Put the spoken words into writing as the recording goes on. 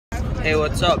Hey,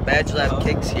 what's up? Badge Lab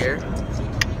Kicks here.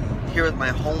 Here with my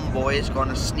homeboys going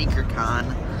to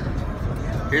SneakerCon.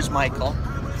 Here's Michael.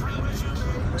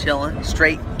 Chilling.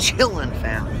 Straight chilling,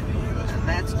 fam. And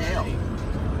that's Dale.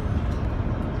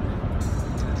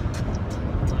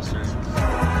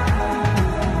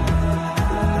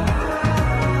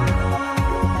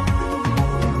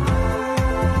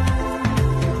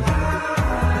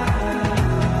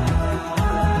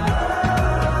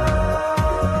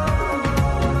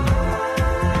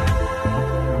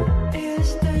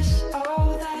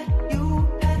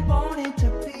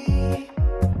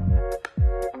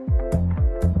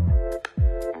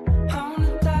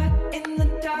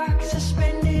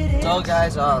 So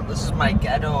guys, this is my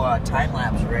ghetto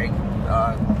time-lapse rig.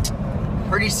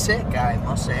 Pretty sick, I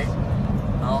must say.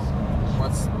 Well,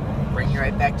 let's bring you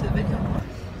right back to the video.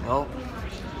 Well,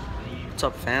 what's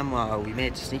up, fam? We made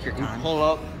it to SneakerCon. Pull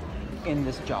up in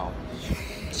this job.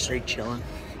 Straight chilling.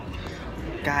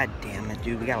 God damn it,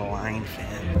 dude. We got a line,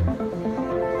 fam.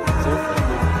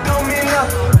 Don't mean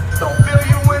nothing. Don't feel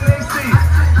you when they see you.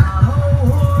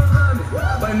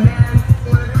 But now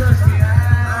wanna touch me. I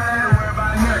ain't worried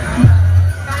about nothing.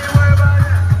 I ain't worried about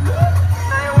nothing.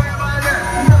 I ain't worried about nothing.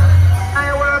 I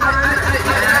ain't worried about nothing. I ain't worried about nothing.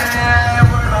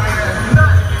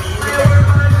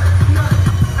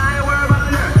 I ain't worried about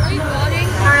nothing. Are you vlogging?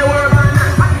 I ain't worried about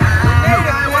nothing. I ain't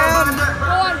worried about nothing.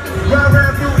 Go on.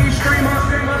 Run through each stream. I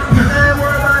ain't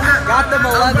worried about nothing. Got them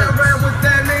 11. With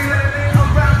that nigga.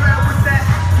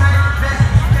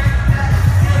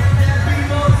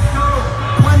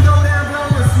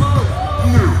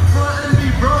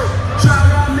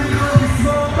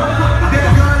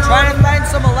 Trying to find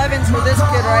some 11s for this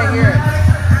kid right here.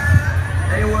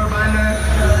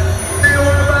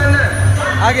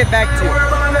 I'll get back to you.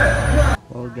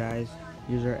 Well, guys,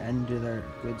 here's our end of our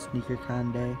good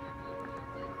SneakerCon day.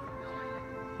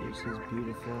 Here's his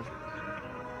beautiful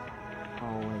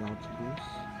all-white Ultra Boost.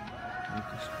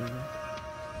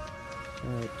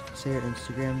 Say your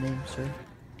Instagram name, sir.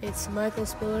 It's Michael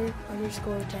Spiller _10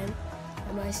 MICHAEL_SPILLER _10.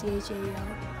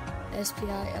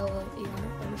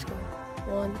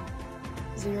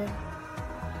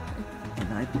 And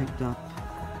I picked up,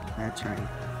 that's right,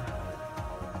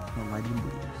 the Legend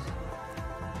Boots.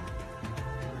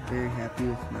 Very happy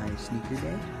with my sneaker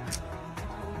day.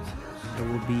 It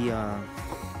will be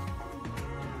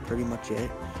pretty much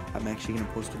it. I'm actually going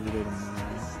to post a video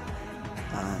tomorrow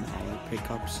on all the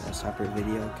pickups, a separate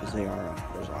video, because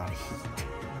there's a lot of heat.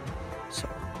 So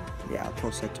yeah, I'll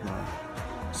post that tomorrow.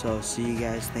 So see you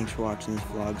guys. Thanks for watching this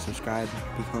vlog. Subscribe,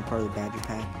 become a part of the Badger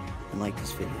Pack, and like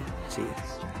this video. See you.